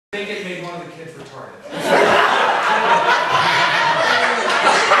think it made one of the kids retarded.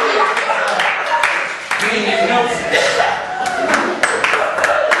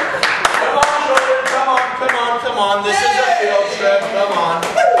 Come on, this is a field trip, come on.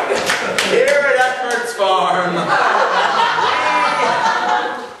 Here at Efforts Farm,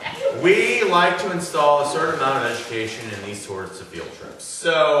 we like to install a certain amount of education in these sorts of field trips.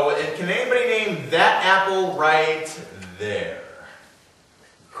 So, can anybody name that apple right there?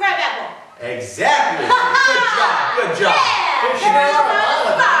 Crab apple. Exactly. Good job, good job. Yeah, girls are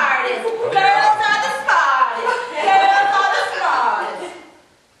the smartest. Girls are the smartest. Girls are the smartest.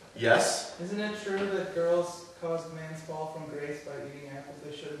 Yes? Isn't it true that girls cause man's fall from grace by eating apples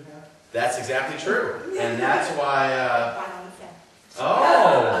they shouldn't have? That's exactly true. And that's why,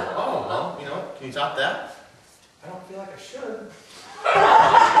 well, you know, can you top that? I don't feel like I should.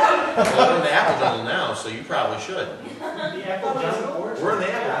 Well, we're in the apple jungle now, so you probably should. The apple jungle orchard? We're in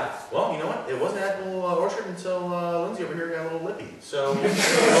the apple. Well, you know what? It wasn't apple orchard until Lindsay over here got a little lippy. So, you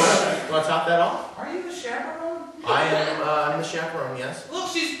want to top that off? Are you the chaperone? I am, I'm the chaperone, yes.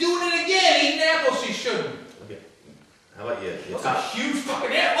 Look, she's doing it again, eating apples she shouldn't. Okay. How about you? That's a huge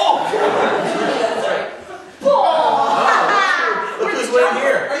fucking apple. Look who's winning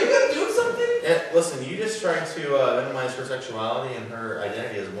here. Are you going to do something? Listen, you just tried to minimize her sexuality and her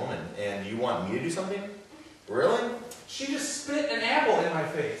identity as a woman, and you want me to do something? Really? She just spit an apple in my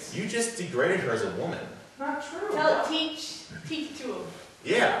face. You just degraded her as a woman. Not true. Teach it to him.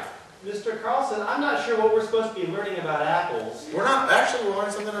 Yeah. Mr. Carlson, I'm not sure what we're supposed to be learning about apples. We're not, actually, we're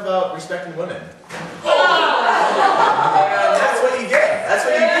learning something about respecting women. Oh. That's what you get. That's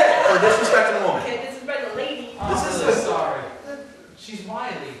what you get for disrespecting a woman. Okay, this is by the lady. I'm so sorry. She's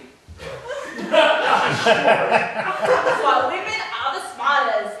wily. Well, women are the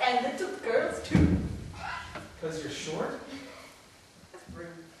smartest, and little girls too. Because you're short? That's rude.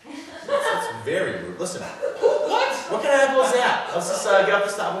 That's very rude. Listen. What? What kind of apple is that? Let's just get off the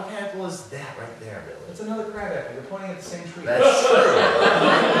stop. What kind of apple is that right there, Billy? It's another crab apple. You're pointing at the same tree. That's true.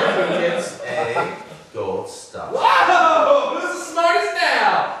 It's a gold star. Whoa! Who's the smartest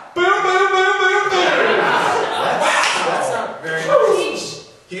now? Boom, boom, boom, boom, boom! That's not very nice.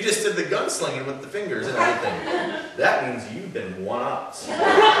 You just did the gunslinging with the fingers and everything. That means you've been one-upped. I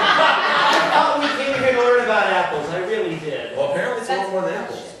thought we came here to learn about apples. I really did. Well, apparently it's a little more than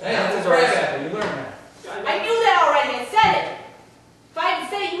apples. Hey, that's a crab apple. You learned that. I knew that already. I said it. If I hadn't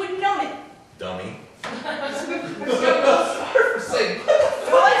said it, you wouldn't have known it. Dummy. For sake.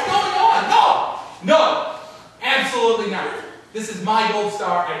 What is going on? No! No! Absolutely not. This is my gold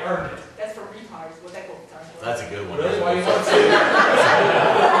star. I earned it. That's for retards. What that gold star for? That's a good one. Really? Why you want to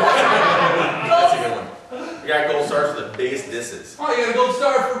That's a good one. You got gold stars for the biggest disses. Oh, you got a gold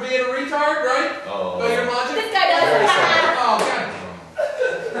star for being a retard, right? Oh. By your logic? This guy does. Very sorry. Oh, God.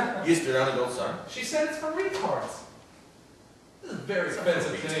 You used to earn a gold star? She said it's for retards. This is very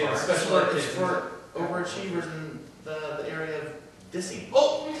expensive today. Retards. Special ed It's kids. for overachievers in the area of dissing.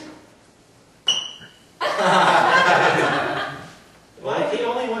 Oh! Am I the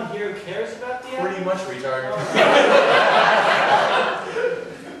only one here who cares about the apple? Pretty much retard.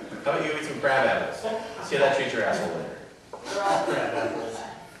 How about you eat some crab apples? See how that treats your asshole later. They're all crab apples.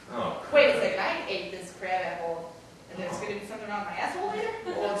 Oh. Wait a second. I ate this crab apple, and there's going to be something on my asshole later?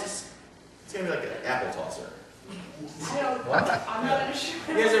 Well, it's gonna be like an apple tosser. I don't. What? I'm not unsure.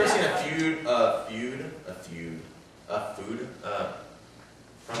 You guys ever seen a food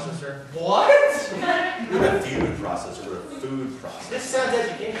processor? What? Not a feud processor, but a food processor. This sounds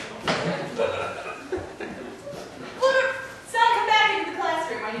educational. Son, come back into the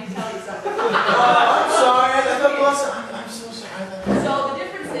classroom. I need to tell you something. I'm sorry, I thought I'm so sorry. So the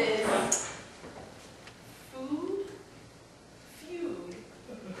difference is food, feud,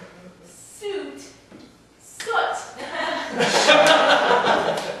 suit, soot.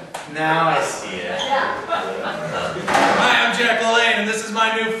 Now I see it. Yeah. Hi, I'm Jack LaLanne, and this is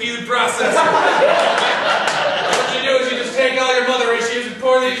my new feud processor. What you do is you just take all your mother issues and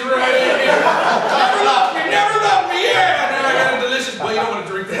pour these right in here. Never loved me, yeah! Now I got a delicious, well, you don't want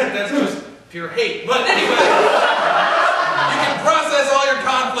to drink that, that's just pure hate. But anyway, you can process all your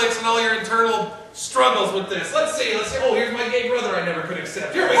conflicts and all your internal struggles with this. Let's see, oh, here's my gay brother I never could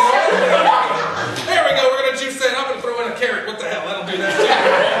accept. Here we go. There we go, we're going to juice that. I'm going to throw in a carrot. What the hell, that'll do that too.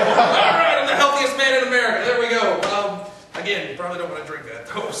 All right, I'm the healthiest man in America. There we go. Again, you probably don't want to drink that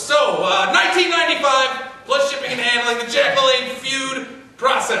though. So, 1995, plus shipping and handling, the Jack LaLanne feud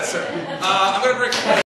processor. I'm going to drink